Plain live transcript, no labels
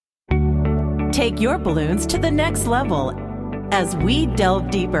Take your balloons to the next level as we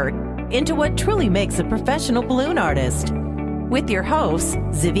delve deeper into what truly makes a professional balloon artist. With your hosts,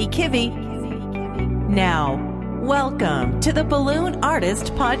 Zivi Kivi. Now, welcome to the Balloon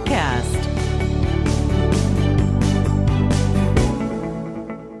Artist Podcast.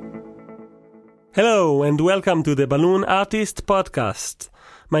 Hello and welcome to the Balloon Artist Podcast.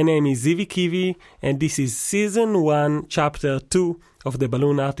 My name is Zivi Kivi and this is Season 1, Chapter 2 of the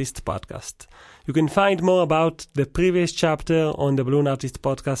Balloon Artist Podcast. You can find more about the previous chapter on the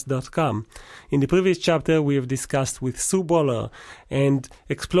balloonartistpodcast.com. In the previous chapter, we have discussed with Sue Boller and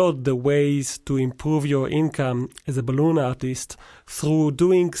explored the ways to improve your income as a balloon artist through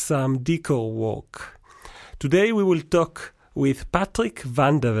doing some decor work. Today, we will talk with Patrick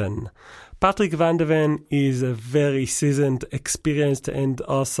Van de Ven. Patrick Van de Ven is a very seasoned, experienced, and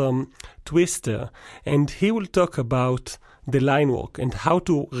awesome twister, and he will talk about the line work and how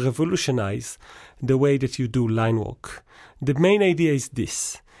to revolutionize the way that you do line work. The main idea is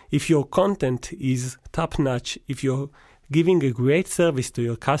this: if your content is top-notch, if you're giving a great service to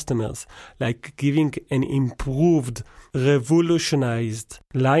your customers, like giving an improved, revolutionized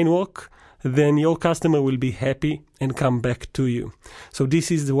line work, then your customer will be happy and come back to you. So this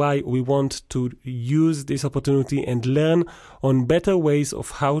is why we want to use this opportunity and learn on better ways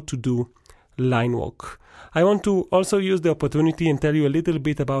of how to do line work. I want to also use the opportunity and tell you a little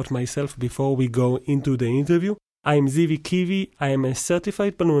bit about myself before we go into the interview. I'm Zivi Kivi. I am a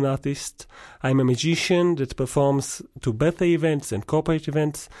certified balloon artist. I'm a magician that performs to birthday events and corporate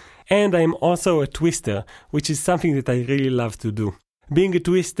events. And I'm also a twister, which is something that I really love to do. Being a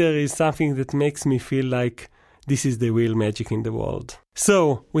twister is something that makes me feel like this is the real magic in the world.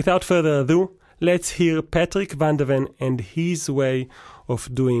 So, without further ado, let's hear Patrick Van de Ven and his way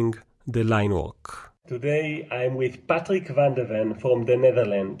of doing the line work. Today, I'm with Patrick Van de Ven from the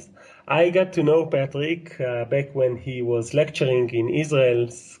Netherlands. I got to know Patrick back when he was lecturing in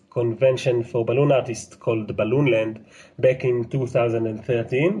Israel's convention for balloon artists called Balloonland back in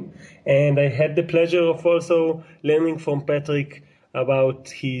 2013. And I had the pleasure of also learning from Patrick about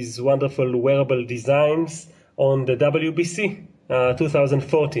his wonderful wearable designs on the WBC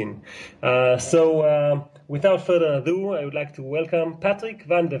 2014. So without further ado, I would like to welcome Patrick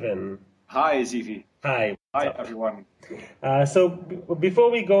Van de Ven. Hi, Zivi. Hi. Hi, everyone. So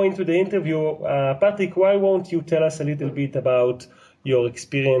before we go into the interview, Patrick, why won't you tell us a little bit about your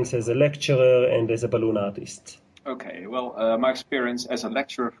experience as a lecturer and as a balloon artist? Okay, well, my experience as a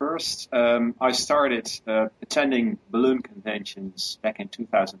lecturer first. I started attending balloon conventions back in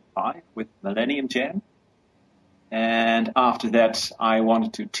 2005 with Millennium Jam. And after that, I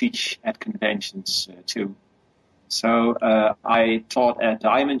wanted to teach at conventions too. So I taught at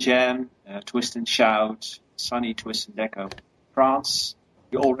Diamond Jam, Twist and Shout, Sunny Twist and Deco, France.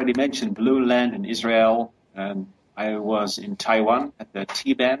 You already mentioned Balloonland in Israel. I was in Taiwan at the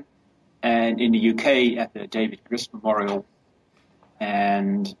T-Ban. And in the UK at the David Grist Memorial.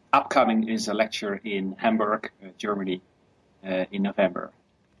 And upcoming is a lecture in Hamburg, Germany, in November.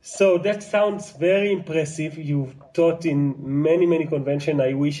 So that sounds very impressive. You've taught in many, many conventions.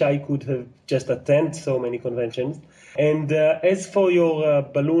 I wish I could have just attended so many conventions. And as for your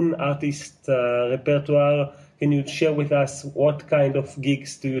balloon artist repertoire, can you share with us what kind of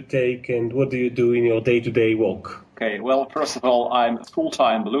gigs do you take and what do you do in your day-to-day work? Okay, well, first of all, I'm a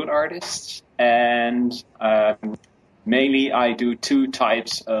full-time balloon artist, and mainly I do two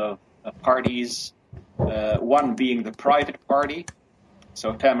types of parties. One being the private party,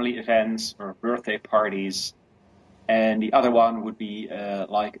 so family events or birthday parties, and the other one would be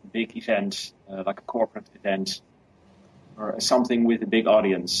like a big event, like a corporate event, or something with a big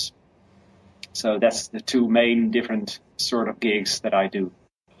audience. So that's the two main different sort of gigs that I do.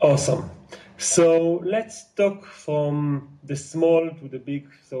 Awesome. So let's talk from the small to the big.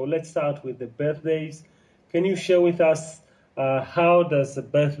 So let's start with the birthdays. Can you share with us how does a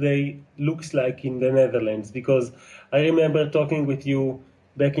birthday looks like in the Netherlands? Because I remember talking with you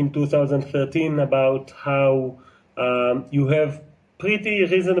back in 2013 about how you have pretty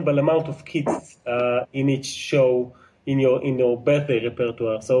reasonable amount of kids in each show in your birthday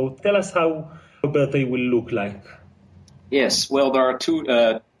repertoire. So tell us how a birthday will look like. Yes, well, there are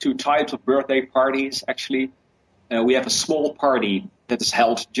two types of birthday parties, actually. We have a small party that is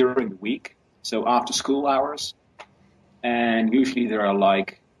held during the week, so after school hours. And usually there are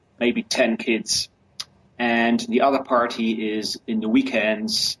like maybe 10 kids. And the other party is in the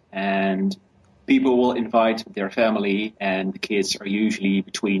weekends, and people will invite their family, and the kids are usually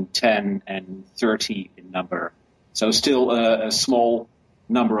between 10 and 30 in number. So still a small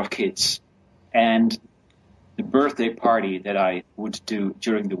number of kids. And the birthday party that I would do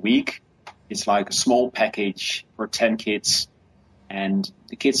during the week It's like a small package for 10 kids. And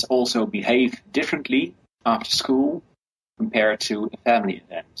the kids also behave differently after school compared to a family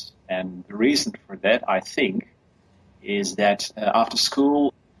event. And the reason for that, I think, is that after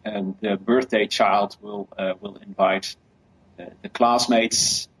school, the birthday child will invite the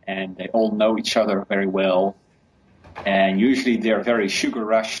classmates, and they all know each other very well. And usually they're very sugar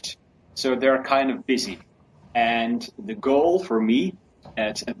rushed, so they're kind of busy. And the goal for me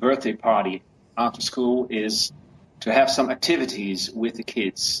at a birthday party after school is to have some activities with the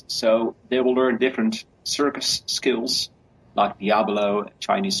kids. So they will learn different circus skills like Diabolo,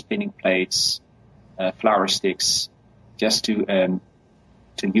 Chinese spinning plates, flower sticks, just to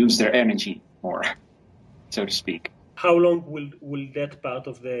use their energy more, so to speak. How long will that part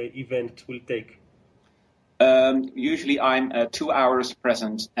of the event will take? Usually I'm 2 hours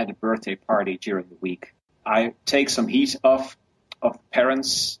present at a birthday party during the week. I take some heat off of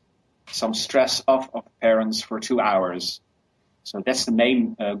parents, some stress off of parents for 2 hours. So that's the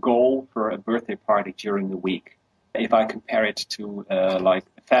main goal for a birthday party during the week. If I compare it to like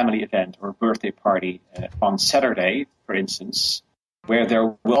a family event or a birthday party on Saturday, for instance, where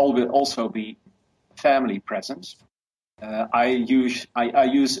there will also be family present, I use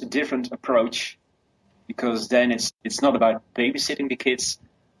a different approach, because then it's not about babysitting the kids,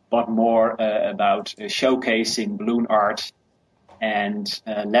 but more about showcasing balloon art and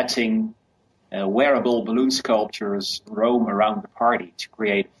letting wearable balloon sculptures roam around the party to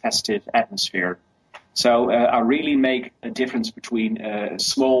create a festive atmosphere. So I really make a difference between a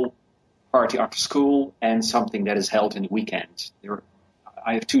small party after school and something that is held in the weekend.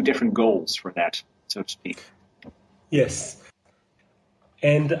 I have two different goals for that, so to speak. Yes.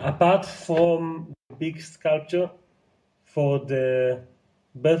 And apart from the big sculpture for the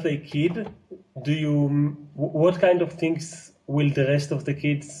birthday kid, what kind of things will the rest of the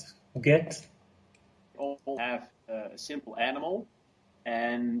kids get? All have a simple animal,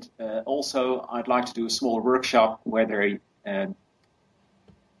 and also I'd like to do a small workshop where they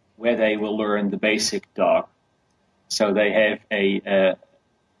will learn the basic dog. So they have a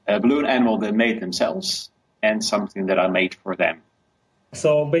balloon animal they made themselves and something that I made for them.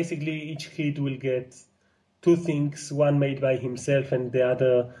 So basically each kid will get two things, one made by himself and the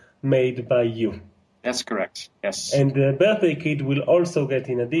other made by you. That's correct, yes. And the birthday kid will also get,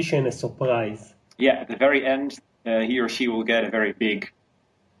 in addition, a surprise. Yeah, at the very end, he or she will get a very big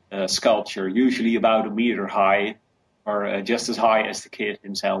sculpture, usually about 1 meter high, or just as high as the kid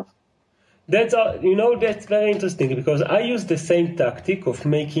himself. That's very interesting, because I use the same tactic of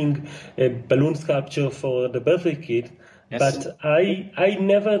making a balloon sculpture for the birthday kid, yes. But I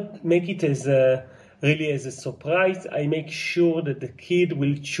never make it as a surprise. I make sure that the kid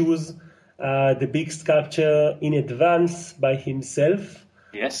will choose the big sculpture in advance by himself.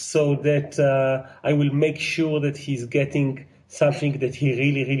 Yes. So that I will make sure that he's getting something that he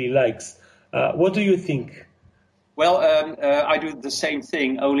really, really likes. What do you think? Well, I do the same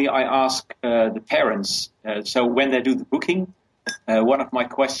thing, only I ask the parents. So when they do the booking, one of my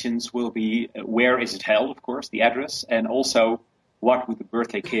questions will be, where is it held, of course, the address, and also what would the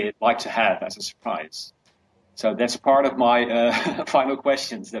birthday kid like to have as a surprise. So that's part of my final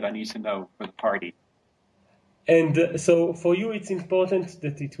questions that I need to know for the party. And so for you, it's important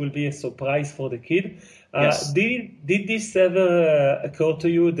that it will be a surprise for the kid. Yes. Did this ever occur to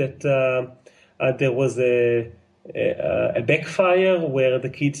you that there was a backfire where the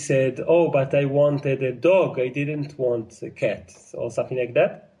kid said, "Oh, but I wanted a dog. I didn't want a cat," or something like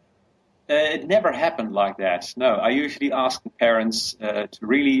that? It never happened like that. No, I usually ask the parents to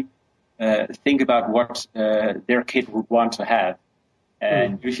really think about what their kid would want to have.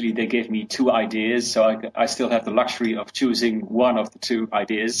 And usually they give me two ideas, so I still have the luxury of choosing one of the two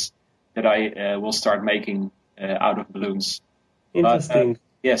ideas that I will start making out of balloons. Interesting. But,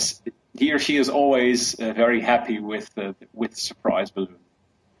 yes, he or she is always very happy with the surprise balloon.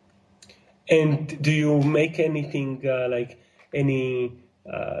 And do you make anything like any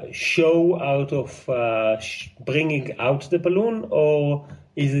show out of bringing out the balloon, or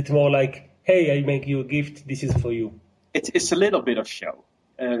is it more like, hey, I make you a gift, this is for you? It's a little bit of show.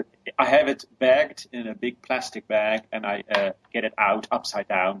 I have it bagged in a big plastic bag, and I get it out upside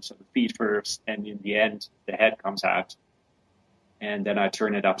down, so the feet first, and in the end, the head comes out. And then I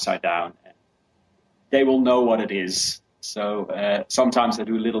turn it upside down. And they will know what it is. So sometimes I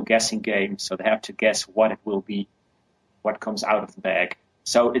do a little guessing game, so they have to guess what it will be, what comes out of the bag.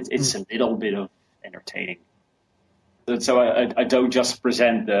 So it's a little bit of entertaining. So I don't just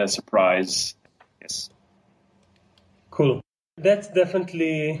present the surprise. Yes. Cool. That's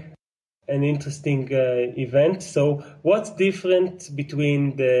definitely an interesting event. So what's different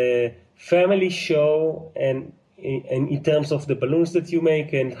between the family show and in terms of the balloons that you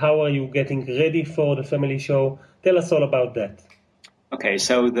make, and how are you getting ready for the family show? Tell us all about that. Okay,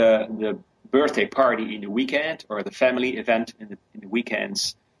 so the birthday party in the weekend or the family event in the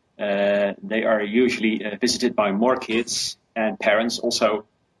weekends, they are usually visited by more kids and parents also.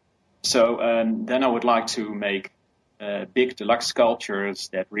 So then I would like to make big deluxe sculptures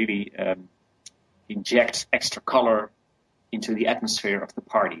that really inject extra color into the atmosphere of the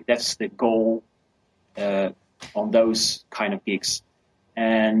party. That's the goal on those kind of gigs.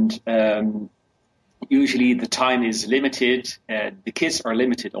 And usually the time is limited. The kids are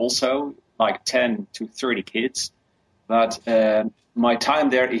limited also, like 10 to 30 kids. But my time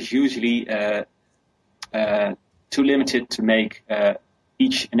there is usually too limited to make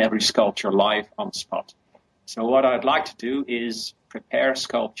each and every sculpture live on the spot. So what I'd like to do is prepare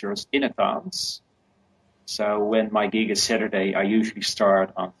sculptures in advance. So when my gig is Saturday, I usually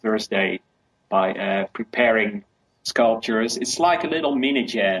start on Thursday by preparing sculptures. It's like a little mini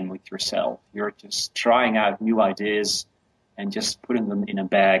jam with yourself. You're just trying out new ideas and just putting them in a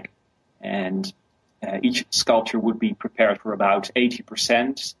bag. And each sculpture would be prepared for about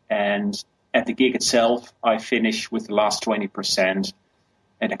 80%. And at the gig itself, I finish with the last 20%.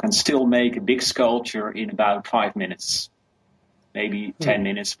 And I can still make a big sculpture in about 5 minutes, maybe 10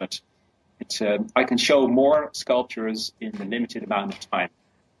 minutes. But I can show more sculptures in a limited amount of time.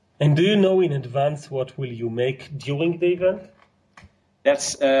 And do you know in advance what will you make during the event?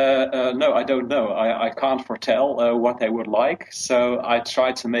 That's no, I don't know. I can't foretell what they would like. So I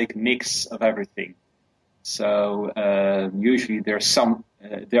try to make a mix of everything. So usually there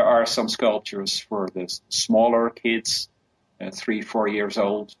are some sculptures for the smaller kids, 3-4 years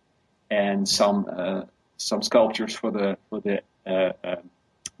old, and some sculptures for the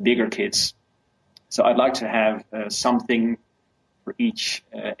bigger kids. So I'd like to have something for each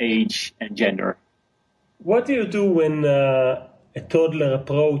age and gender. What do you do when a toddler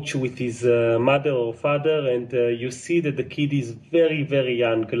approach with his mother or father and you see that the kid is very, very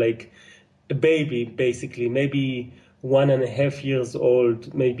young, like a baby, basically, maybe 1.5 years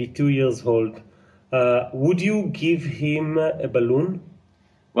old, maybe 2 years old? Would you give him a balloon?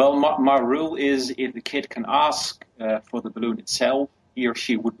 Well, my rule is if the kid can ask for the balloon itself, he or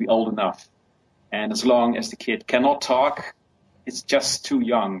she would be old enough. And as long as the kid cannot talk, it's just too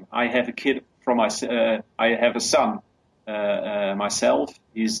young. I have a kid I have a son myself.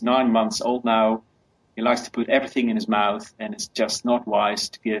 He's 9 months old now. He likes to put everything in his mouth, and it's just not wise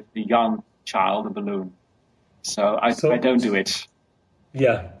to give a young child a balloon. So I don't do it.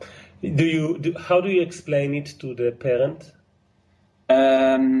 Yeah. How do you explain it to the parent?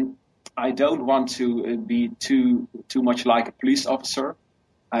 I don't want to be too much like a police officer.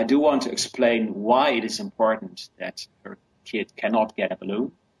 I do want to explain why it is important that her kid cannot get a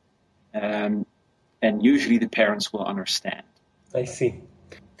balloon. And usually the parents will understand. I see.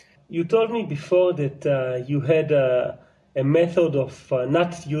 You told me before that you had a method of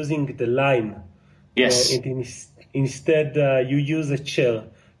not using the line. Yes. Instead, you use a chair.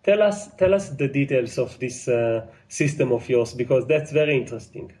 Tell us the details of this system of yours, because that's very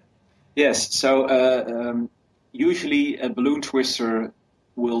interesting. Yes. So usually a balloon twister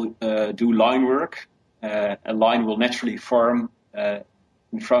will do line work. A line will naturally form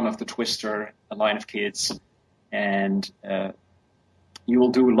in front of the twister, a line of kids, and you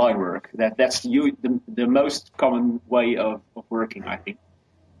will do line work. That's the most common way of working, I think.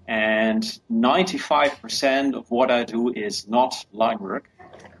 And 95% of what I do is not line work.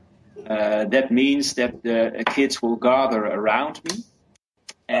 That means that the kids will gather around me,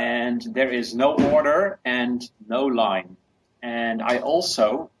 and there is no order and no line. And I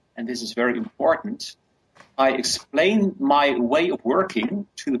also, and this is very important, I explain my way of working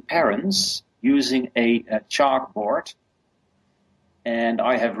to the parents using a chalkboard. And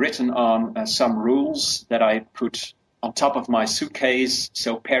I have written on some rules that I put on top of my suitcase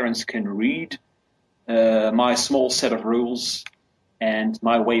so parents can read my small set of rules and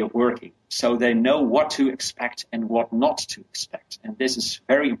my way of working. So they know what to expect and what not to expect. And this is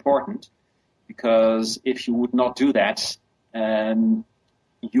very important, because if you would not do that,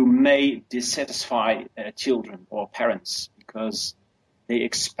 you may dissatisfy children or parents, because they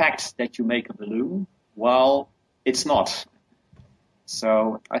expect that you make a balloon while it's not.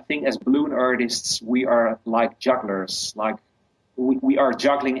 So I think as balloon artists, we are like jugglers, like we are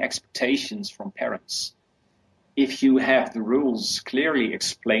juggling expectations from parents. If you have the rules clearly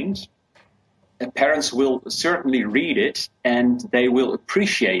explained, parents will certainly read it and they will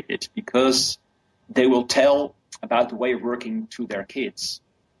appreciate it, because they will tell about the way of working to their kids.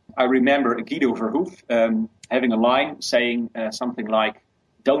 I remember Guido Verhoef having a line saying something like,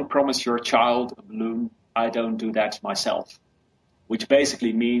 "Don't promise your child a balloon. I don't do that myself," which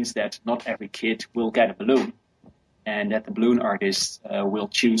basically means that not every kid will get a balloon, and that the balloon artist will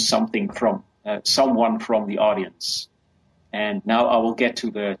choose something from someone from the audience. And now I will get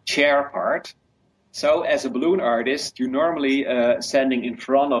to the chair part. So as a balloon artist, you're normally standing in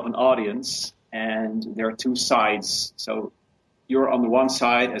front of an audience, and there are two sides. So you're on the one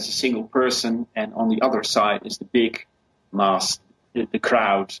side as a single person, and on the other side is the big mass, the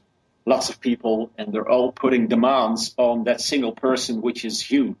crowd, lots of people, and they're all putting demands on that single person, which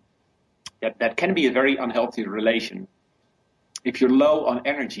is you. That can be a very unhealthy relation. If you're low on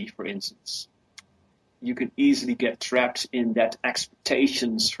energy, for instance, you can easily get trapped in that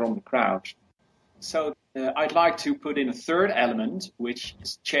expectations from the crowd. So I'd like to put in a third element, which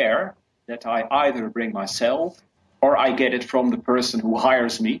is chair, that I either bring myself or I get it from the person who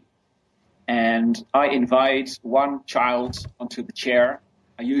hires me. And I invite one child onto the chair.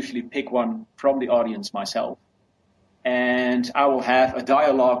 I usually pick one from the audience myself. And I will have a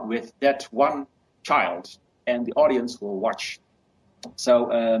dialogue with that one child, and the audience will watch.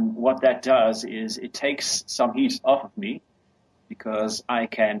 So what that does is it takes some heat off of me, because I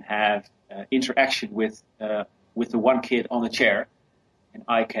can have interaction with the one kid on the chair, and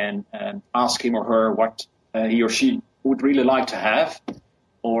I can ask him or her what he or she would really like to have,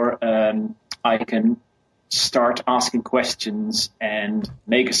 or I can start asking questions and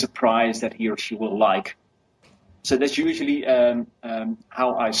make a surprise that he or she will like. So that's usually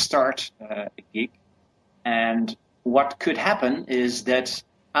how I start a gig. And what could happen is that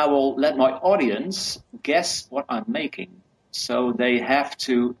I will let my audience guess what I'm making. So they have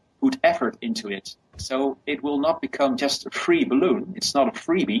to put effort into it. So it will not become just a free balloon. It's not a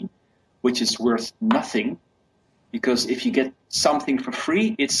freebie, which is worth nothing. Because if you get something for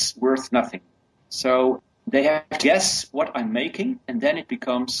free, it's worth nothing. So they have to guess what I'm making, and then it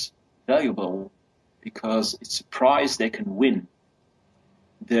becomes valuable, because it's a prize they can win.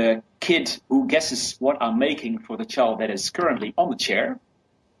 The kid who guesses what I'm making for the child that is currently on the chair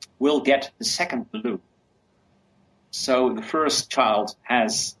will get the second balloon. So the first child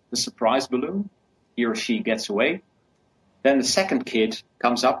has the surprise balloon. He or she gets away. Then the second kid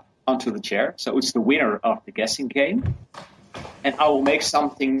comes up onto the chair. So it's the winner of the guessing game. And I will make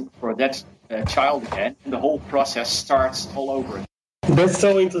something for that child again. And the whole process starts all over again. That's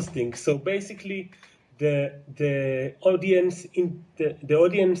so interesting. So basically, the audience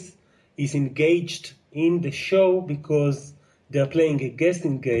is engaged in the show because they're playing a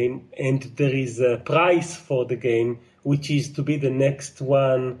guessing game, and there is a prize for the game, which is to be the next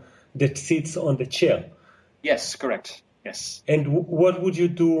one that sits on the chair. Yes, correct. Yes. And what would you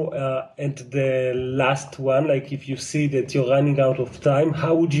do at the last one? Like if you see that you're running out of time,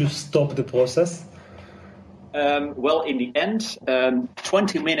 how would you stop the process? Well, in the end,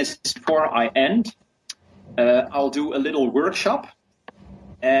 20 minutes before I end, I'll do a little workshop,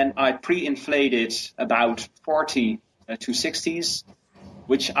 and I pre-inflated about 40 260s,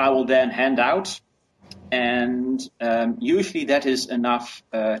 which I will then hand out. And usually that is enough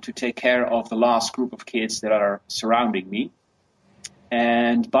to take care of the last group of kids that are surrounding me.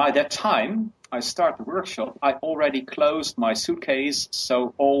 And by that time I start the workshop, I already closed my suitcase,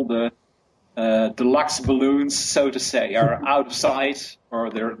 so all the deluxe balloons, so to say, are out of sight, or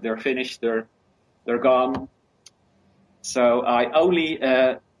they're finished, they're gone. So I'm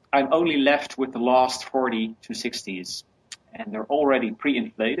only left with the last 40 260s. And they're already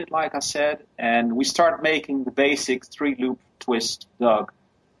pre-inflated, like I said. And we start making the basic 3-loop twist dog.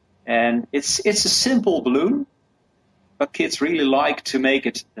 And it's a simple balloon, but kids really like to make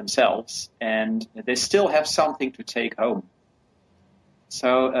it themselves. And they still have something to take home.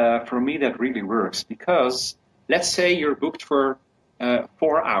 So for me, that really works. Because let's say you're booked for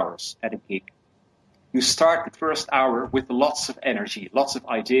 4 hours at a gig. You start the first hour with lots of energy, lots of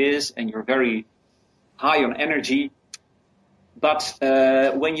ideas, and you're very high on energy. But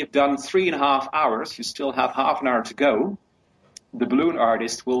when you've done 3.5 hours, you still have half an hour to go. The balloon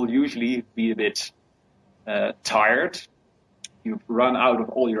artist will usually be a bit tired. You've run out of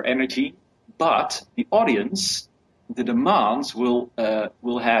all your energy. But the audience, the demands will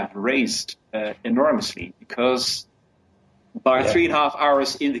have raised enormously, because by 3.5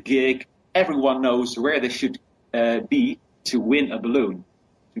 hours in the gig, everyone knows where they should be to win a balloon,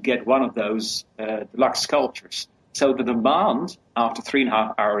 to get one of those deluxe sculptures. So the demand after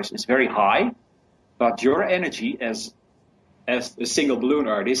 3.5 hours is very high, but your energy as a single balloon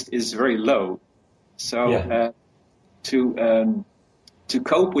artist is very low. So to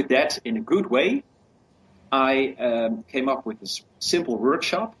cope with that in a good way, I came up with this simple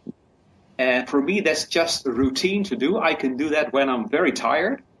workshop. And for me, that's just a routine to do. I can do that when I'm very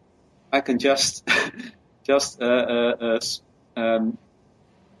tired. I can just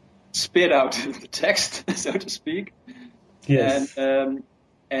spit out the text, so to speak. Yes.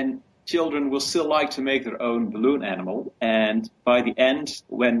 And children will still like to make their own balloon animal. And by the end,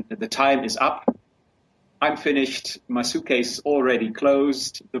 when the time is up, I'm finished. My suitcase is already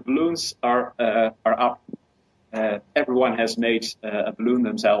closed. The balloons are up. Everyone has made a balloon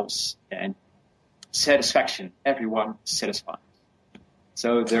themselves, and satisfaction. Everyone is satisfied.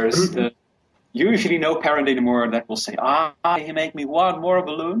 So there's usually no parent anymore that will say, you make me one more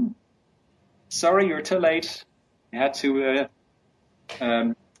balloon. Sorry, you're too late. You had to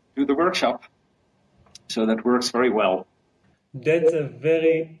do the workshop. So that works very well. That's a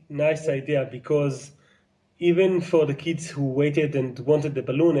very nice idea, because even for the kids who waited and wanted the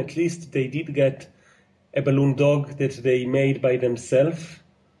balloon, at least they did get a balloon dog that they made by themselves.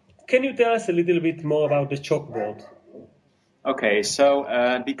 Can you tell us a little bit more about the chalkboard? Okay,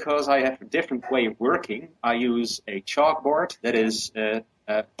 so because I have a different way of working, I use a chalkboard that is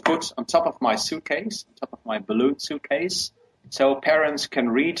put on top of my suitcase, on top of my balloon suitcase, so parents can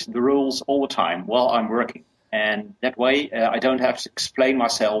read the rules all the time while I'm working. And that way I don't have to explain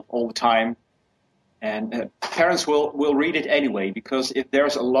myself all the time. And parents will read it anyway, because if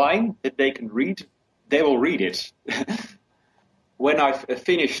there's a line that they can read, they will read it. When I've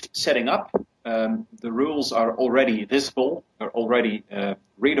finished setting up, the rules are already visible, are already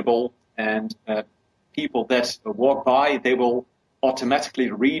readable, and people that walk by, they will automatically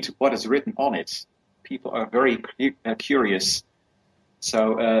read what is written on it. People are very curious.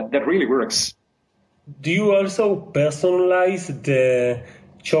 So that really works. Do you also personalize the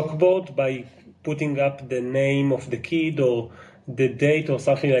chalkboard by putting up the name of the kid or the date or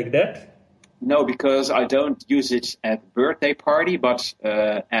something like that? No, because I don't use it at a birthday party, but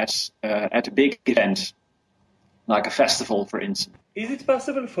at a big event, like a festival, for instance. Is it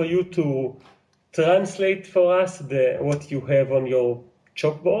possible for you to translate for us what you have on your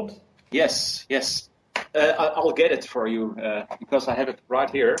chalkboard? Yes. I'll get it for you because I have it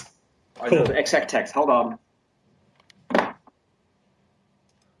right here. I know the exact text. Hold on.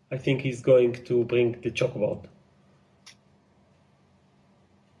 I think he's going to bring the chalkboard.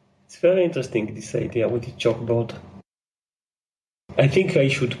 It's very interesting, this idea with the chalkboard. I think I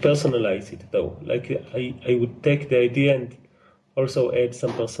should personalize it, though. Like, I would take the idea and also add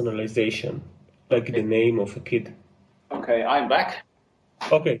some personalization, like the name of a kid. Okay, I'm back.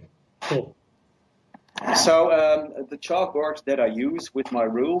 Okay, cool. So the chalkboard that I use with my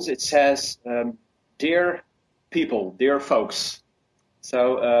rules, it says, dear people, dear folks.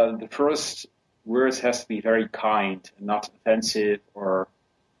 So the first words has to be very kind and not offensive or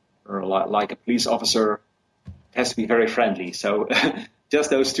like a police officer. It has to be very friendly. So just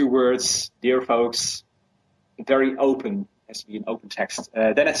those two words, dear folks, very open. It has to be an open text.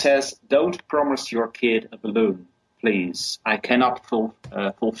 Then it says, don't promise your kid a balloon, please. I cannot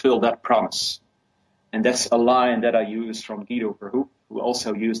fulfill that promise. And that's a line that I use from Guido Verhoek, who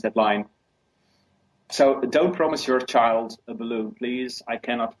also used that line. So don't promise your child a balloon, please. I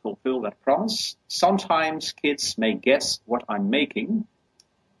cannot fulfill that promise. Sometimes kids may guess what I'm making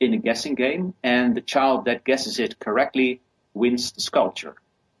in a guessing game, and the child that guesses it correctly wins the sculpture.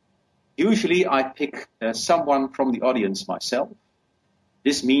 Usually I pick someone from the audience myself.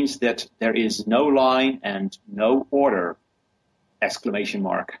 This means that there is no line and no order! Exclamation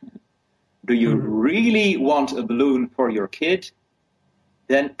mark. Do you really want a balloon for your kid?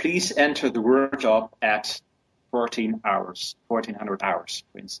 Then please enter the workshop at 1400 hours, for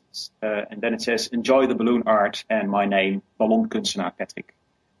instance. And then it says, enjoy the balloon art and my name, Ballonkunstenaar Patrick,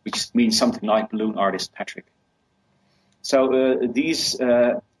 which means something like balloon artist Patrick. So these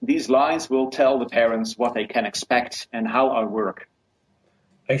lines will tell the parents what they can expect and how I work.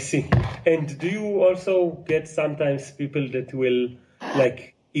 I see. And do you also get sometimes people that will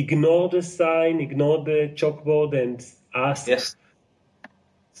like ignore the sign, ignore the chalkboard and ask? Yes.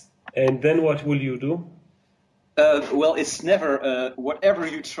 And then what will you do? Well, it's never, whatever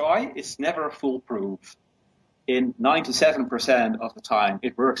you try, it's never foolproof. In 97% of the time,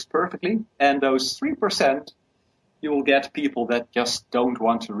 it works perfectly. And those 3%, you will get people that just don't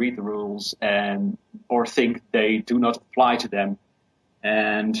want to read the rules or think they do not apply to them.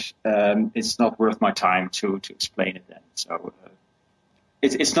 And it's not worth my time to explain it then. So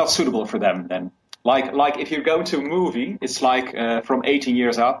it's not suitable for them then. Like if you go to a movie, it's like from 18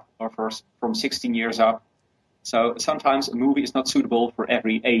 years up or from 16 years up. So sometimes a movie is not suitable for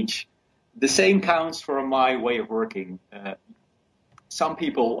every age. The same counts for my way of working. some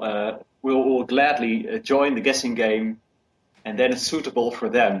people will gladly join the guessing game, and then it's suitable for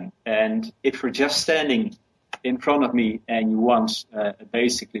them. And if you're just standing in front of me and you want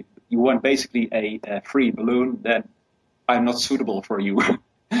basically a free balloon, then I'm not suitable for you.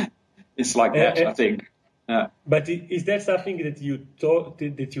 It's like that, I think. But is that something that you tell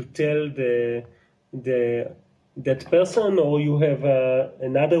that person, or you have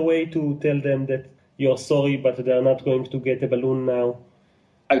another way to tell them that you're sorry, but they're not going to get a balloon now?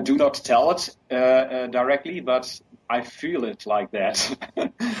 I do not tell it directly, but I feel it like that.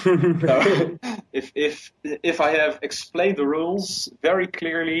 So if I have explained the rules very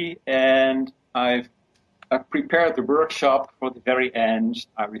clearly and I've prepared the workshop for the very end,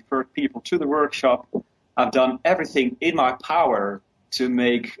 I referred people to the workshop, I've done everything in my power to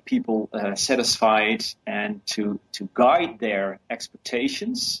make people satisfied and to guide their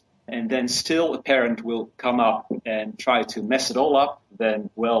expectations, and then still a parent will come up and try to mess it all up, then,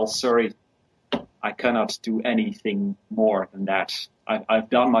 well, sorry, I cannot do anything more than that. I've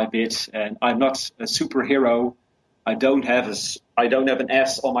done my bit, and I'm not a superhero. I don't have an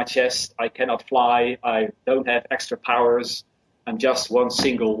S on my chest. I cannot fly. I don't have extra powers. I'm just one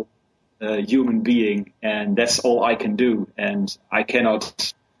single human being, and that's all I can do. And I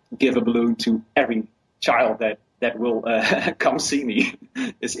cannot give a balloon to every child that will come see me.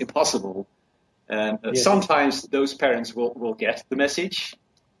 It's impossible. Yes. Sometimes those parents will get the message.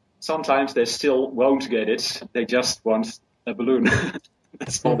 Sometimes they still won't get it. They just want a balloon.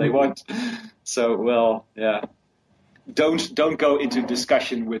 That's all they want. So, well, yeah. Don't go into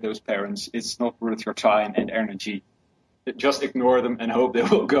discussion with those parents. It's not worth your time and energy. Just ignore them and hope they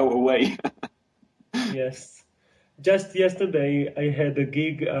will go away. Yes. Just yesterday, I had a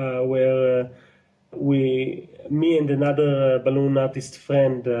gig where me and another balloon artist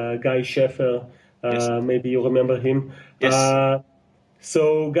friend, Guy Scheffer, yes. Maybe you remember him. Yes.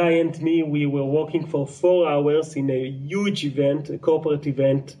 So Guy and me, we were working for 4 hours in a huge event, a corporate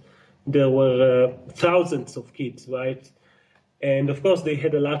event. There were thousands of kids, right? And of course, they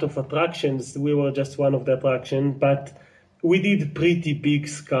had a lot of attractions. We were just one of the attractions, but we did pretty big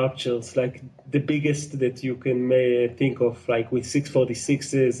sculptures, like the biggest that you can think of, like with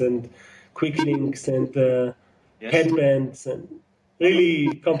 646s and quick links and yes. headbands and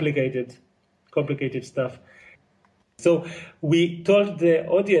really complicated stuff. So we told the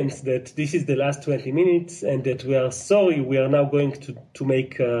audience that this is the last 20 minutes and that we are sorry, we are now going to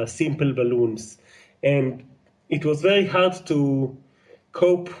make simple balloons. And it was very hard to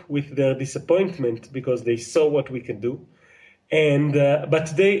cope with their disappointment because they saw what we can do. And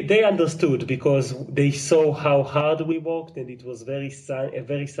but they understood because they saw how hard we worked, and it was a very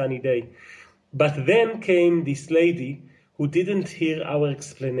sunny day. But then came this lady who didn't hear our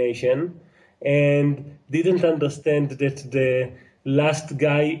explanation and didn't understand that the last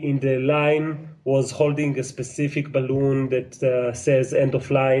guy in the line was holding a specific balloon that says end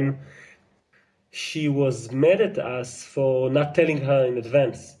of line. She was mad at us for not telling her in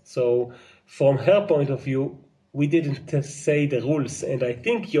advance. So from her point of view, we didn't say the rules. And I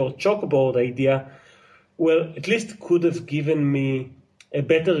think your chalkboard idea, well, at least could have given me a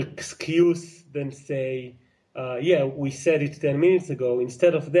better excuse than say, yeah, we said it 10 minutes ago.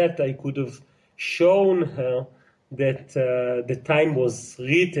 Instead of that, I could have shown her that the time was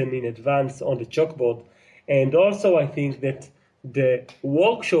written in advance on the chalkboard. And also, I think that the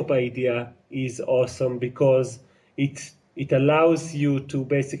workshop idea is awesome because it allows you to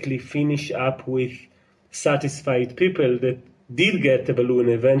basically finish up with satisfied people that did get a balloon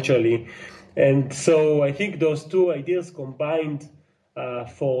eventually. And so I think those two ideas combined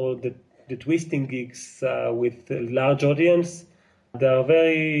for the twisting gigs with a large audience, they are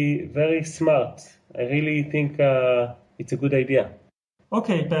very, very smart. I really think it's a good idea.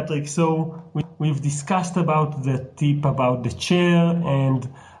 Okay, Patrick, so we've discussed about the tip about the chair and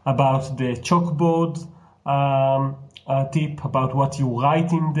about the chalkboard tip, about what you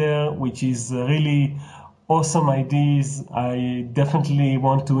write in there, which is really awesome ideas. I definitely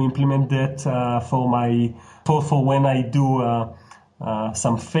want to implement that for when I do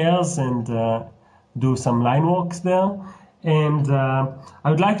some fairs and do some line works there. And I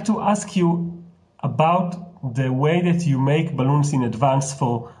would like to ask you about the way that you make balloons in advance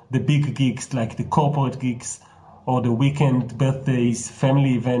for the big gigs, like the corporate gigs or the weekend birthdays,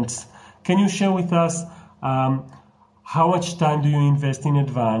 family events. Can you share with us how much time do you invest in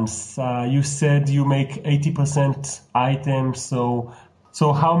advance? You said you make 80% items, so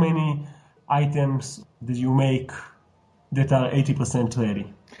how many items do you make that are 80%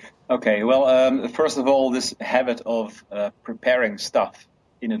 ready? Okay, well, first of all, this habit of preparing stuff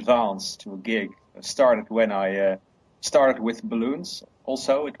in advance to a gig started when I started with balloons.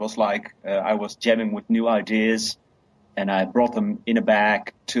 Also, it was like I was jamming with new ideas, and I brought them in a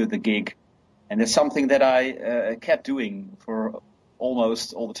bag to the gig. And it's something that I kept doing for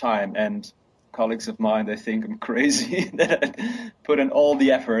almost all the time. And colleagues of mine, they think I'm crazy that I put in all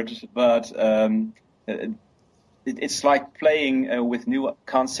the effort. But it's like playing with new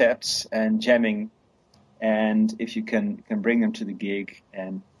concepts and jamming. And if you can bring them to the gig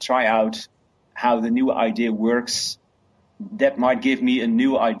and try out how the new idea works, that might give me a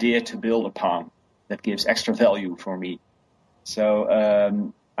new idea to build upon. That gives extra value for me.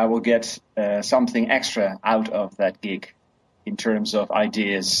 So I will get something extra out of that gig in terms of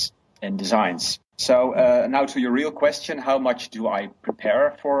ideas and designs. So now to your real question, how much do I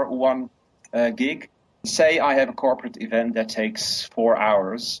prepare for one gig? Say I have a corporate event that takes 4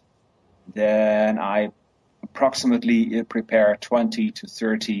 hours, then I approximately prepare 20 to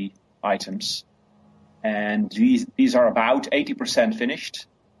 30 items. And these are about 80% finished.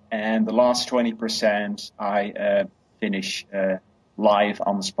 And the last 20% I finish live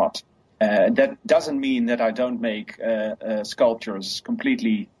on the spot. That doesn't mean that I don't make sculptures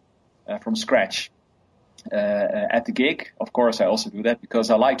completely from scratch at the gig. Of course, I also do that because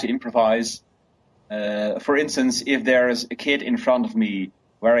I like to improvise. For instance, if there is a kid in front of me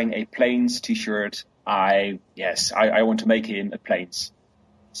wearing a Planes t-shirt, I want to make him a Planes.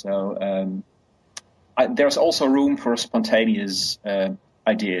 So there's also room for spontaneous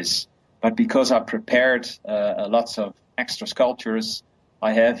ideas. But because I prepared lots of extra sculptures,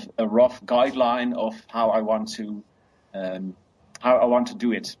 I have a rough guideline of how I want to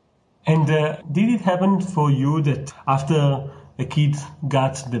do it. And did it happen for you that after a kid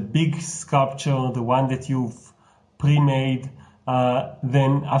got the big sculpture, the one that you've pre-made,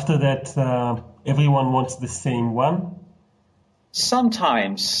 then after that everyone wants the same one?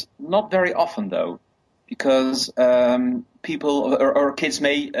 Sometimes, not very often though, because people or kids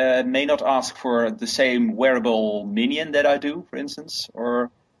may not ask for the same wearable minion that I do, for instance,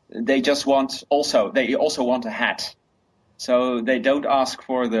 or they also want a hat. So they don't ask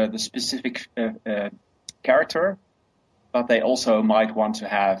for the specific character, but they also might want to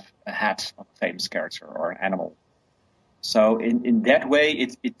have a hat of a famous character or an animal. So in that way,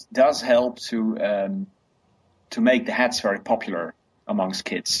 it does help to make the hats very popular amongst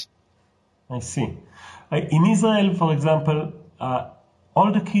kids. I see. In Israel, for example,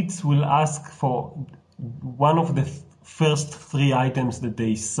 all the kids will ask for one of the first 3 items that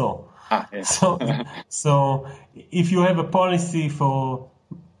they saw. Yes. So if you have a policy for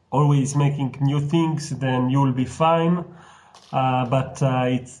always making new things, then you will be fine. But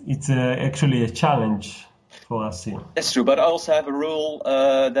it's actually a challenge for us here. That's true, but I also have a rule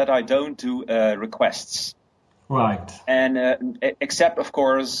that I don't do requests. Right. And except, of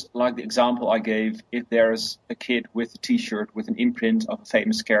course, like the example I gave, if there's a kid with a T-shirt with an imprint of a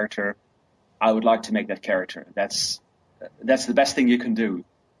famous character, I would like to make that character. That's the best thing you can do.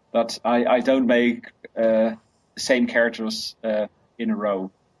 But I don't make the same characters in a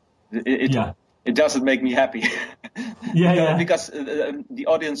row. It doesn't make me happy. Because the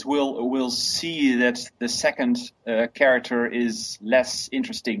audience will see that the second character is less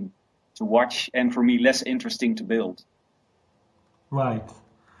interesting to watch, and for me, less interesting to build. Right.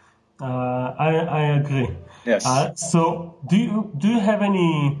 I agree. Yes. So do you have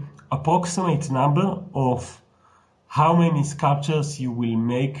any approximate number of how many sculptures you will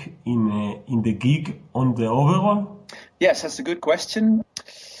make in the gig on the overall? Yes, that's a good question.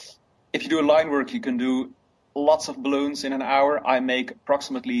 If you do a line work, you can do lots of balloons in an hour. I make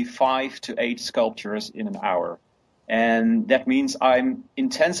approximately 5 to 8 sculptures in an hour. And that means I'm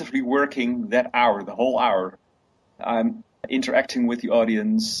intensively working that hour, the whole hour. I'm interacting with the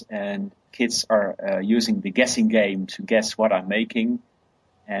audience, and kids are using the guessing game to guess what I'm making.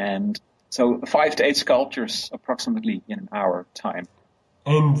 And so 5 to 8 sculptures approximately in an hour time.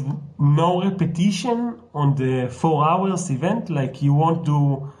 And no repetition on the 4 hours event? Like you won't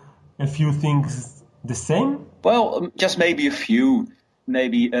do a few things the same? Well, just maybe a few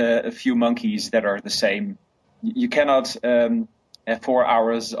monkeys that are the same. You cannot have 4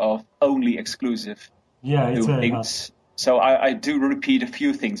 hours of only exclusive new things. So I do repeat a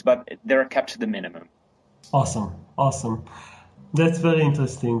few things, but they're kept to the minimum. Awesome. That's very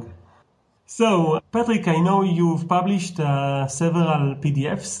interesting. So, Patrick, I know you've published several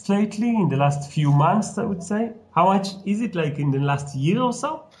PDFs lately in the last few months, I would say. How much is it, like in the last year or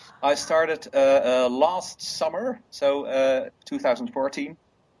so? I started last summer, so 2014.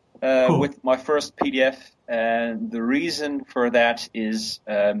 Cool. With my first PDF, and the reason for that is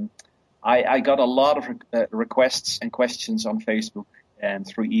I got a lot of requests and questions on Facebook and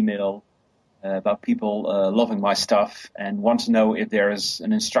through email about people loving my stuff and want to know if there is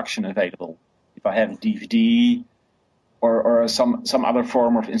an instruction available. If I have a DVD or some other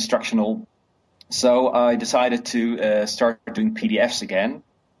form of instructional. So I decided to start doing PDFs again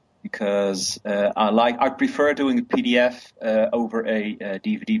because I prefer doing a PDF over a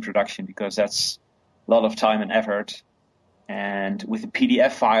DVD production because that's a lot of time and effort. And with a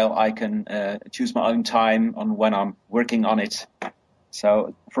PDF file, I can choose my own time on when I'm working on it.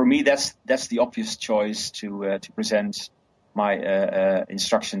 So for me, that's the obvious choice to present my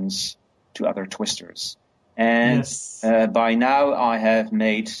instructions to other twisters. And Yes. by now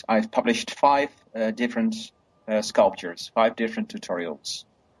I've published 5 different sculptures, 5 different tutorials.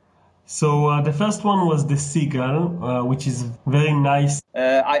 So the first one was the seagull, which is very nice.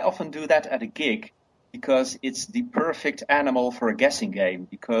 I often do that at a gig because it's the perfect animal for a guessing game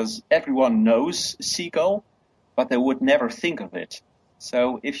because everyone knows seagull, but they would never think of it.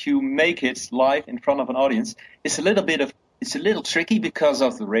 So if you make it live in front of an audience, it's a little tricky because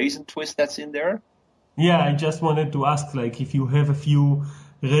of the raisin twist that's in there. Yeah, I just wanted to ask, like, if you have a few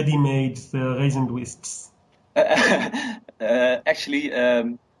ready-made raisin twists. Actually,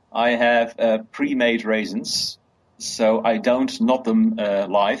 I have pre-made raisins, so I don't knot them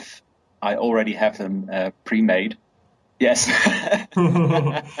live. I already have them pre-made. Yes.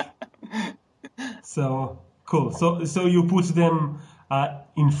 So cool. So you put them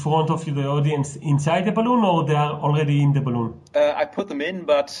in front of the audience inside the balloon, or they are already in the balloon? I put them in,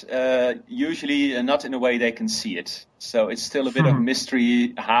 but usually not in a way they can see it. So it's still a bit of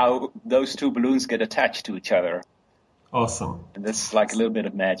mystery how those 2 balloons get attached to each other. Awesome. And that's like a little bit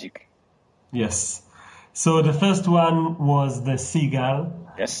of magic. Yes. So the first one was the seagull.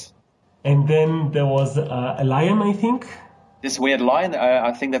 Yes. And then there was a lion, I think. This we had a lion.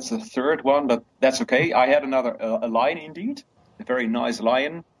 I think that's the 3rd one, but that's okay. I had another a lion indeed, a very nice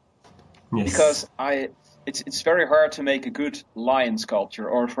lion. Yes. Because it's very hard to make a good lion sculpture,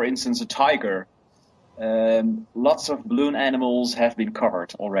 or for instance a tiger. Lots of balloon animals have been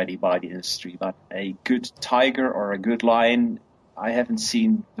covered already by the industry, but a good tiger or a good lion, I haven't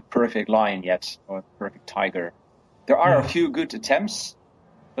seen the perfect lion yet, or the perfect tiger. There are a few good attempts,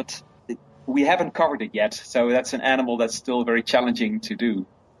 but we haven't covered it yet, so that's an animal that's still very challenging to do.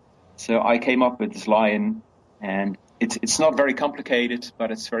 So I came up with this lion, and it's not very complicated, but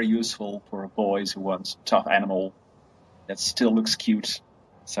it's very useful for boys who want a tough animal that still looks cute.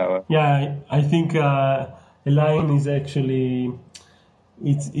 So yeah, I think a lion is actually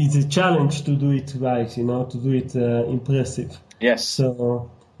it's a challenge to do it right, to do it impressive. yes,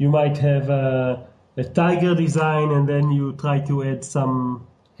 So you might have a tiger design, and then you try to add some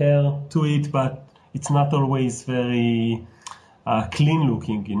hair to it, but it's not always very clean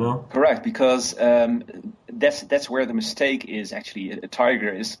looking, correct, because that's where the mistake is. Actually,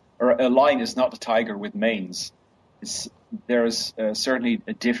 a lion is not a tiger with manes. There's certainly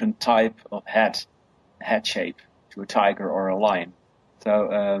a different type of head shape to a tiger or a lion.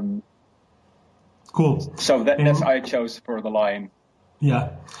 So cool. So that's I chose for the lion. Yeah,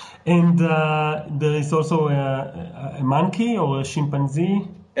 and there is also a monkey or a chimpanzee.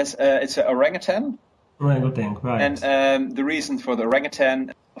 Yes, it's an orangutan. Orangutan, right. And the reason for the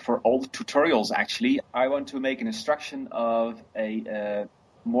orangutan, for all the tutorials actually, I want to make an instruction of a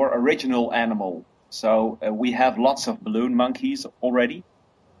more original animal. So we have lots of balloon monkeys already,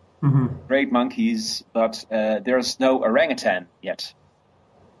 great monkeys, but there's no orangutan yet.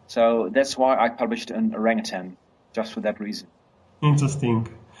 So that's why I published an orangutan, just for that reason. Interesting.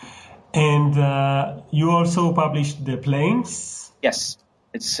 And you also published the planes? Yes,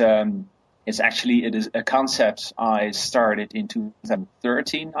 it is a concept I started in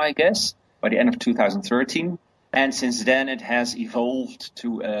 2013, I guess, by the end of 2013. And since then it has evolved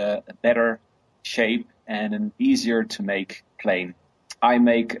to a better shape and an easier to make plane. I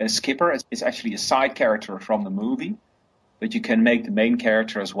make a skipper. It's actually a side character from the movie, but you can make the main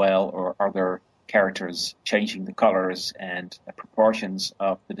character as well, or other characters, changing the colors and the proportions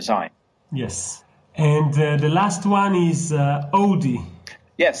of the design. Yes. And the last one is Odie.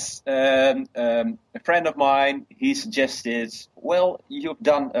 Yes, a friend of mine, he suggested, well, you've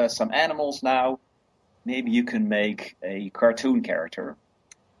done some animals now, maybe you can make a cartoon character.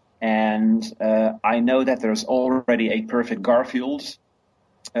 And I know that there's already a perfect Garfield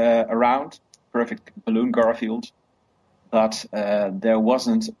around, perfect balloon Garfield, but there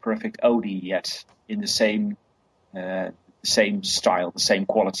wasn't a perfect Odie yet in the same style, the same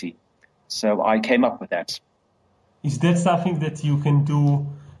quality. So I came up with that. Is that something that you can do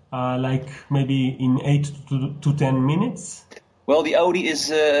like maybe in 8 to 10 minutes? Well, the Odie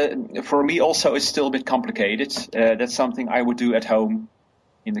is, for me also, is still a bit complicated. That's something I would do at home.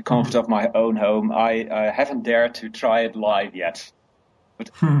 in the comfort of my own home. I haven't dared to try it live yet.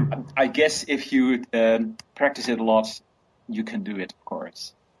 But I guess if you practice it a lot, you can do it, of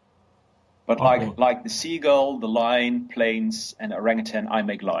course. But like the seagull, the lion, planes, and orangutan, I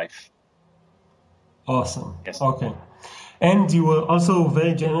make live. Awesome. Yes. Okay. And you were also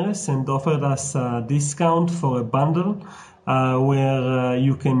very generous and offered us a discount for a bundle where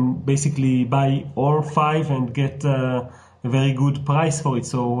you can basically buy all 5 and get a very good price for it.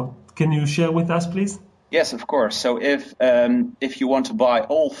 So can you share with us, please? Yes, of course. So if you want to buy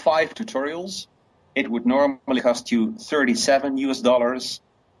all 5 tutorials, it would normally cost you $37,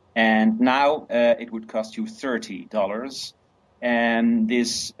 and now it would cost you $30. And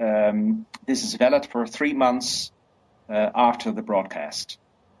this is valid for 3 months after the broadcast.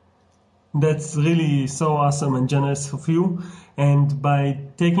 That's really so awesome and generous of you. And by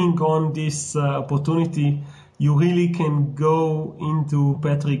taking on this opportunity, you really can go into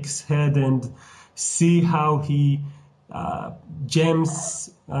Patrick's head and see how he jams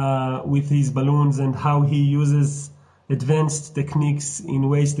with his balloons and how he uses advanced techniques in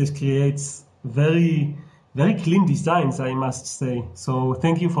ways that creates very, very clean designs, I must say. So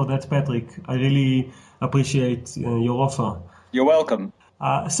thank you for that, Patrick. I really appreciate your offer. You're welcome.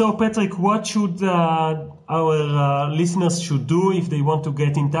 So Patrick, what should our listeners should do if they want to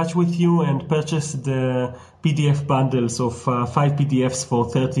get in touch with you and purchase the PDF bundles of 5 PDFs for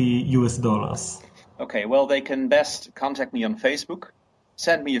 $30? Okay, well, they can best contact me on Facebook,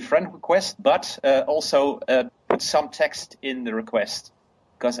 send me a friend request, but also put some text in the request,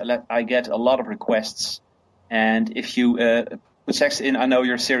 because I get a lot of requests. And if you put text in, I know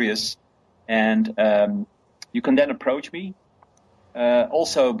you're serious, and you can then approach me.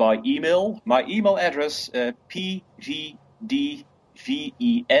 Also by email. My email address,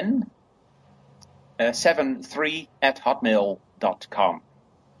 pvdven73@hotmail.com.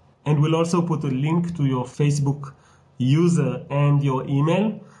 And we'll also put a link to your Facebook user and your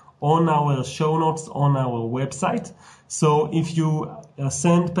email on our show notes on our website. So if you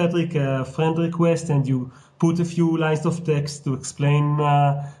send Patrick a friend request and you put a few lines of text to explain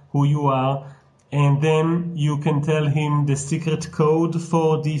who you are, and then you can tell him the secret code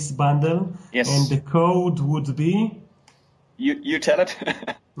for this bundle. Yes. And the code would be? You tell it.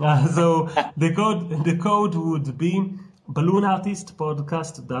 So the code would be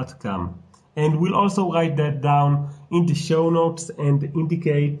balloonartistpodcast.com. And we'll also write that down in the show notes and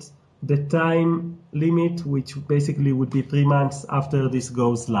indicate the time limit, which basically would be 3 months after this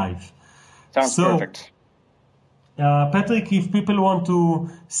goes live. Sounds perfect. Patrick, if people want to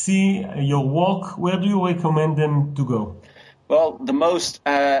see your work, where do you recommend them to go? Well, the most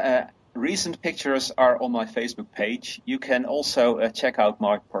recent pictures are on my Facebook page. You can also check out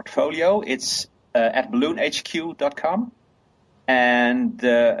my portfolio. It's at balloonhq.com. And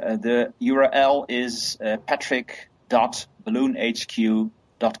the URL is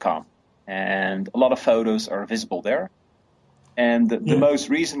patrick.balloonhq.com. And a lot of photos are visible there. And the most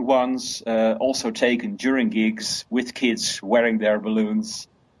recent ones, also taken during gigs with kids wearing their balloons,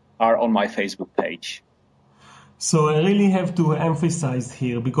 are on my Facebook page. So I really have to emphasize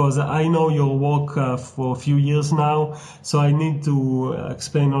here, because I know your work for a few years now, so I need to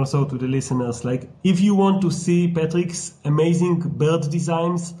explain also to the listeners, like, if you want to see Patrick's amazing bird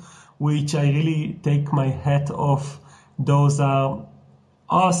designs, which I really take my hat off, those are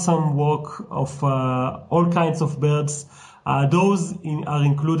awesome work of all kinds of birds. Those are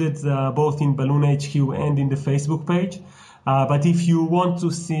included both in Balloon HQ and in the Facebook page. But if you want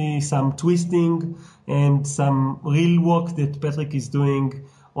to see some twisting and some real work that Patrick is doing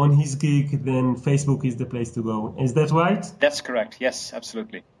on his gig, then Facebook is the place to go. Is that right? That's correct. Yes,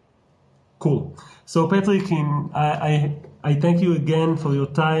 absolutely. Cool. So Patrick, I thank you again for your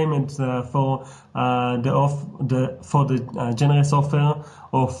time and for the generous offer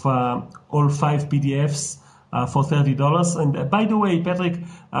of all 5 PDFs. For $30. And by the way, Patrick,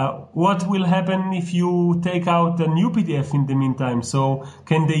 what will happen if you take out a new PDF in the meantime? So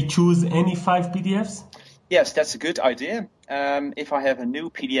can they choose any 5 PDFs? Yes, that's a good idea. If I have a new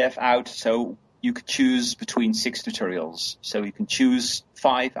PDF out, so you could choose between 6 tutorials. So you can choose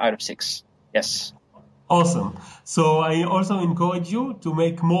 5 out of 6. Yes. Awesome. So I also encourage you to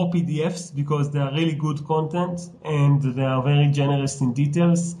make more PDFs, because they are really good content and they are very generous in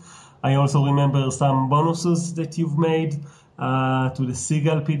details. I also remember some bonuses that you've made to the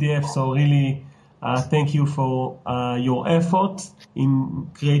Seagull PDF. So really, thank you for your effort in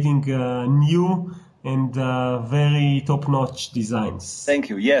creating new and very top-notch designs. Thank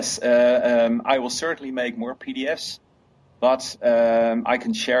you. Yes, I will certainly make more PDFs, but I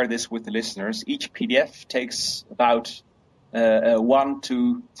can share this with the listeners. Each PDF takes about 1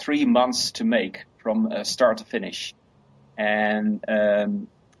 to 3 months to make from start to finish. And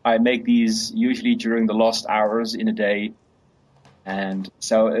I make these usually during the last hours in a day. And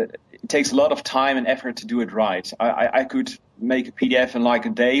so it takes a lot of time and effort to do it right. I could make a PDF in like a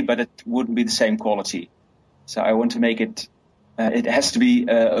day, but it wouldn't be the same quality. So I want to make it, it has to be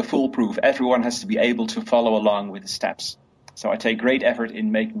foolproof. Everyone has to be able to follow along with the steps. So I take great effort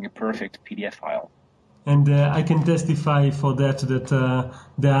in making a perfect PDF file. And I can testify for that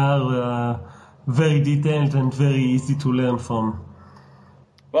they are very detailed and very easy to learn from.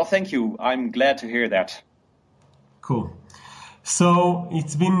 Well, thank you. I'm glad to hear that. Cool. So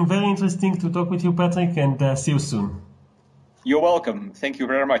it's been very interesting to talk with you, Patrick, and see you soon. You're welcome. Thank you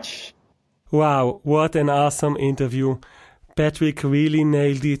very much. Wow, what an awesome interview. Patrick really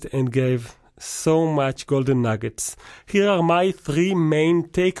nailed it and gave so much golden nuggets. Here are my 3 main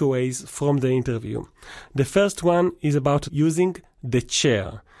takeaways from the interview. The first one is about using the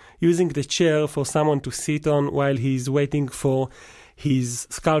chair. Using the chair for someone to sit on while he's waiting for his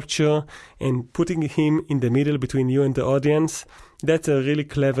sculpture and putting him in the middle between you and the audience. That's a really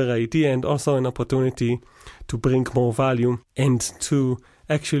clever idea and also an opportunity to bring more value and to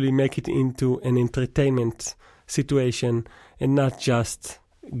actually make it into an entertainment situation and not just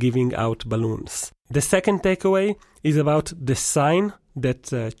giving out balloons. The second takeaway is about the sign, that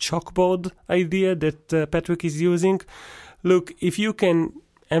chalkboard idea that Patrick is using. Look, if you can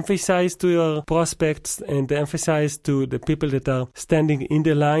emphasize to your prospects and emphasize to the people that are standing in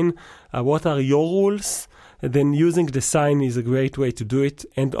the line what are your rules, then using the sign is a great way to do it.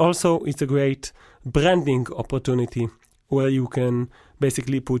 And also it's a great branding opportunity where you can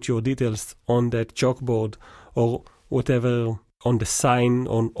basically put your details on that chalkboard or whatever on the sign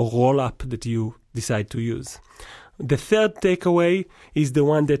or roll-up that you decide to use. The third takeaway is the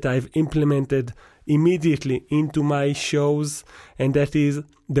one that I've implemented immediately into my shows, and that is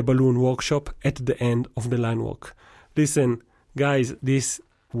the balloon workshop at the end of the line walk. Listen, guys, this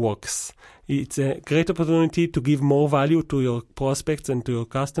works. It's a great opportunity to give more value to your prospects and to your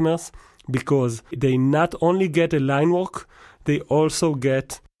customers because they not only get a line walk, they also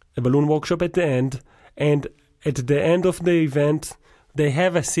get a balloon workshop at the end, and at the end of the event, they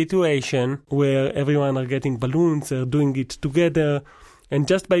have a situation where everyone are getting balloons, they're doing it together, and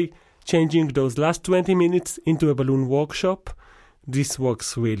just by changing those last 20 minutes into a balloon workshop, this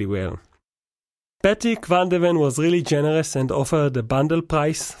works really well. Patrick Van de Ven was really generous and offered a bundle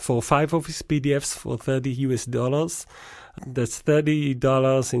price for 5 of his PDFs for $30. That's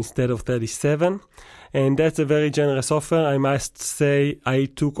 $30 instead of $37. And that's a very generous offer. I must say I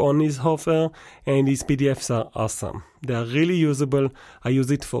took on his offer and his PDFs are awesome. They are really usable. I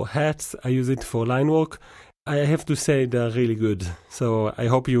use it for hats. I use it for line work. I have to say they're really good. So I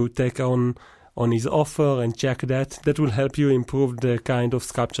hope you take on his offer and check that. That will help you improve the kind of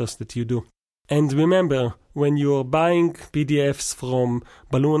sculptures that you do. And remember, when you're buying PDFs from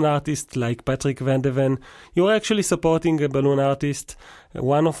balloon artists like Patrick Van de Ven, you're actually supporting a balloon artist,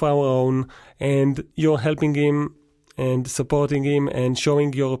 one of our own, and you're helping him and supporting him and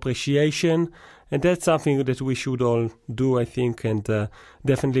showing your appreciation. And that's something that we should all do, I think. And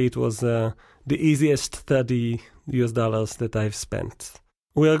definitely it was the easiest $30 that I've spent.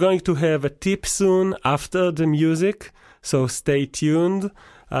 We are going to have a tip soon after the music, so stay tuned.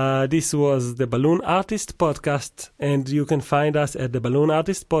 This was the Balloon Artist Podcast, and you can find us at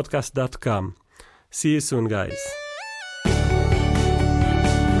theballoonartistpodcast.com. See you soon, guys.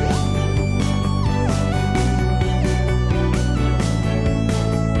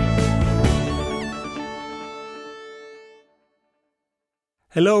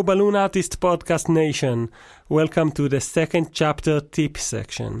 Hello, Balloon Artist Podcast Nation. Welcome to the second chapter tip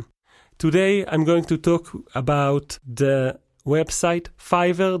section. Today I'm going to talk about the website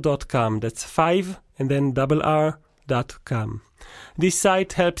Fiverr.com. That's 5 and then R.com. This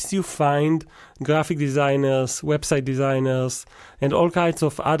site helps you find graphic designers, website designers, and all kinds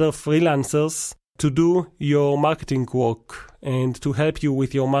of other freelancers to do your marketing work and to help you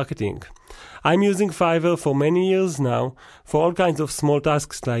with your marketing. I'm using Fiverr for many years now for all kinds of small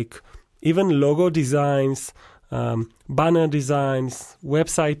tasks like even logo designs, banner designs,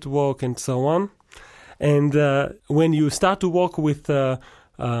 website work, and so on. And when you start to work with a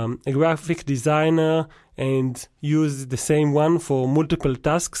graphic designer and use the same one for multiple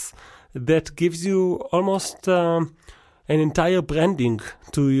tasks, that gives you almost an entire branding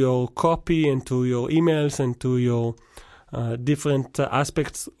to your copy and to your emails and to your different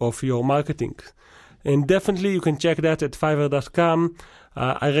aspects of your marketing. And definitely you can check that at Fiverr.com.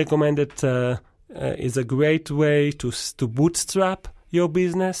 I recommend it is a great way to bootstrap your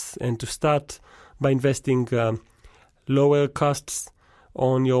business and to start by investing lower costs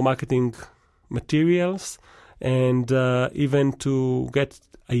on your marketing materials, and even to get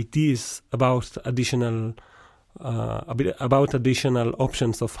ideas about additional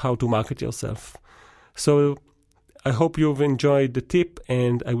options of how to market yourself. So I hope you've enjoyed the tip,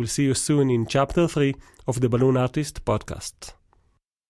 and I will see you soon in Chapter 3 of the Balloon Artist podcast.